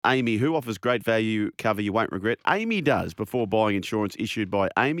AAMI, who offers great value cover you won't regret. AAMI does before buying insurance issued by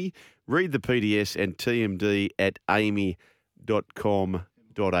AAMI. Read the PDS and TMD at aami.com.au.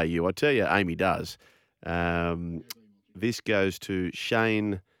 I tell you, AAMI does. This goes to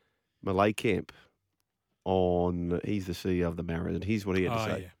Shane Mallaycamp he's the CEO of the Mariners, and here's what he had to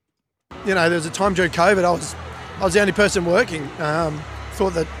say. Yeah. You know, there was a time during COVID I was the only person working.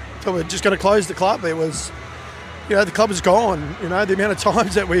 Thought we were just going to close the club. It was, the club was gone. The amount of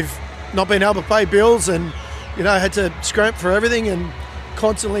times that we've not been able to pay bills and, had to scrimp for everything, and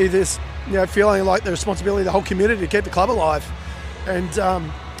constantly this, feeling like the responsibility of the whole community to keep the club alive. And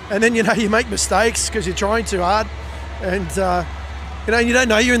then, you make mistakes because you're trying too hard. And, you don't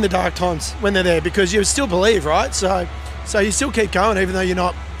know you're in the dark times when they're there because you still believe, right? So you still keep going even though you're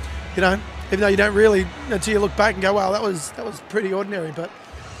not, even though you don't really, until you look back and go, wow, that was pretty ordinary. But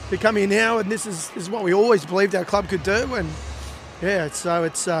we come here now, and this is what we always believed our club could do. And so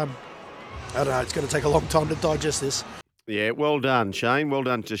it's I don't know, it's going to take a long time to digest this. Yeah, well done, Shane. Well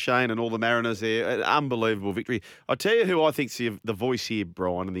done to Shane and all the Mariners there. An unbelievable victory. I tell you who I think's the voice here,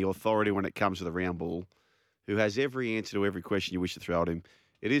 Brian, and the authority when it comes to the round ball, who has every answer to every question you wish to throw at him.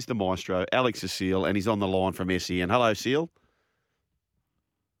 It is the maestro, Alex Seal, and he's on the line from SEN. Hello, Seal.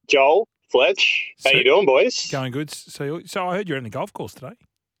 Joel, Fletch, how you doing, boys? Going good. So I heard you're in the golf course today.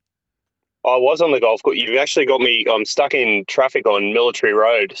 I was on the golf course. You've actually got me. I'm stuck in traffic on Military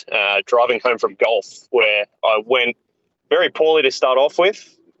Road, driving home from golf, where I went very poorly to start off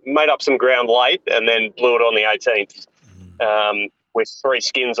with, made up some ground late, and then blew it on the 18th with 3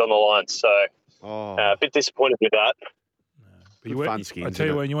 skins on the line. So a bit disappointed with that. But you fun skins. I tell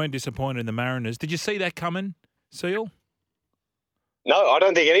you when, you weren't disappointed in the Mariners. Did you see that coming, Seal? No, I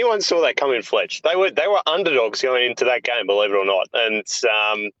don't think anyone saw that coming, Fletch. They were underdogs going into that game, believe it or not. And,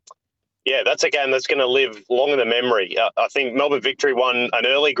 that's a game that's going to live long in the memory. I think Melbourne Victory won an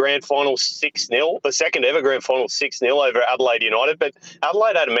early grand final 6-0, the second ever grand final 6-0 over Adelaide United. But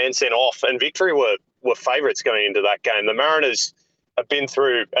Adelaide had a man sent off, and Victory were favourites going into that game. The Mariners have been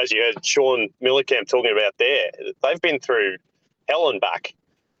through, as you heard Sean Millercamp talking about there, they've been through hell and back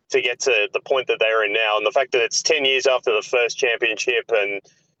to get to the point that they're in now. And the fact that it's 10 years after the first championship, and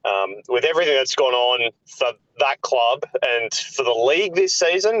with everything that's gone on for that club and for the league this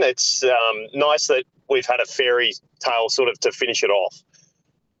season, it's nice that we've had a fairy tale sort of to finish it off.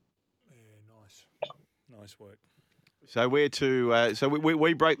 Yeah, nice work. So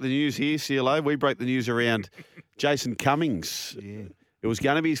we break the news here, CLO. We break the news around Jason Cummings. Yeah. It was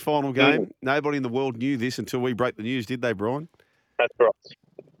going to be his final game. Nobody in the world knew this until we broke the news, did they, Brian? That's right.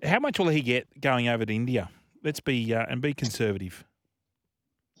 How much will he get going over to India? Let's be conservative.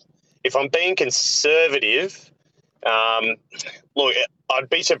 If I'm being conservative, look, I'd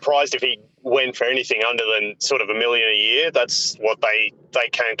be surprised if he went for anything under than sort of $1 million a year. That's what they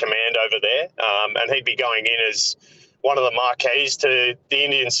can command over there. And he'd be going in as one of the marquees to the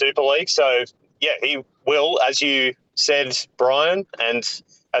Indian Super League. So, yeah, he will, as you said, Brian, and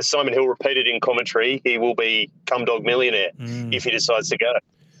as Simon Hill repeated in commentary, he will be come dog millionaire if he decides to go.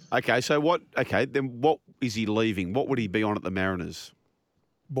 Okay, so what is he leaving? What would he be on at the Mariners?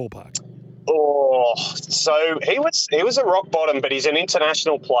 Ballpark. Oh, so he was a rock bottom, but he's an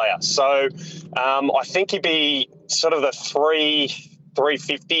international player. So I think he'd be sort of the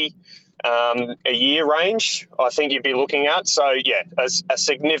 350 a year range, I think you'd be looking at. So, yeah, a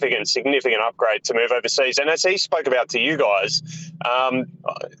significant upgrade to move overseas. And as he spoke about to you guys,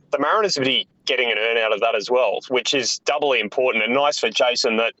 the Mariners would be getting an earn out of that as well, which is doubly important and nice for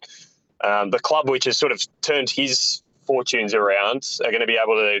Jason that the club, which has sort of turned his fortunes around, are going to be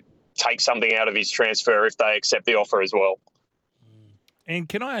able to take something out of his transfer if they accept the offer as well. And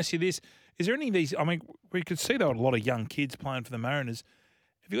can I ask you this? Is there any of these? I mean, we could see there were a lot of young kids playing for the Mariners.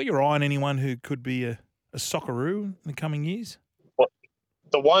 Have you got your eye on anyone who could be a Socceroo in the coming years? Well,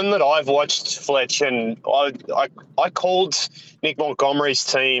 the one that I've watched, Fletch, and I called Nick Montgomery's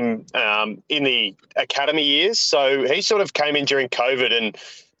team in the academy years. So he sort of came in during COVID and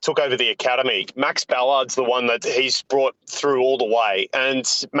took over the academy. Max Ballard's the one that he's brought through all the way. And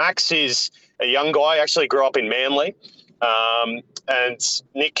Max is a young guy, actually grew up in Manly. And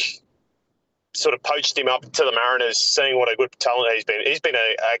Nick sort of poached him up to the Mariners, seeing what a good talent he's been. He's been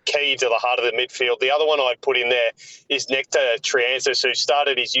a key to the heart of the midfield. The other one I'd put in there is Nectar Triantis, who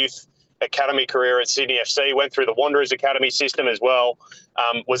started his youth academy career at Sydney FC, went through the Wanderers Academy system as well,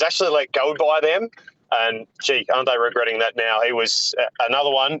 was actually let go by them. And, gee, aren't they regretting that now? He was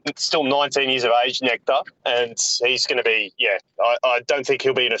another one, still 19 years of age, Nectar, and he's going to be, I don't think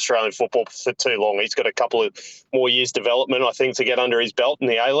he'll be in Australian football for too long. He's got a couple of more years development, I think, to get under his belt in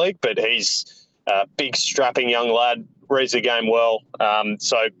the A-League, but he's a big, strapping young lad, reads the game well.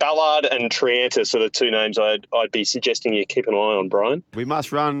 So Ballard and Triantis are the two names I'd be suggesting you keep an eye on, Brian. We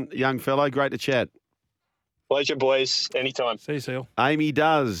must run, young fellow. Great to chat. Pleasure, boys. Anytime. See you, Seal. AAMI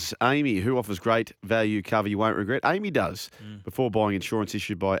does. AAMI, who offers great value cover you won't regret. AAMI does. Before buying insurance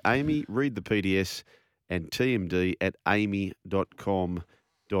issued by AAMI, read the PDS and TMD at aami.com.au.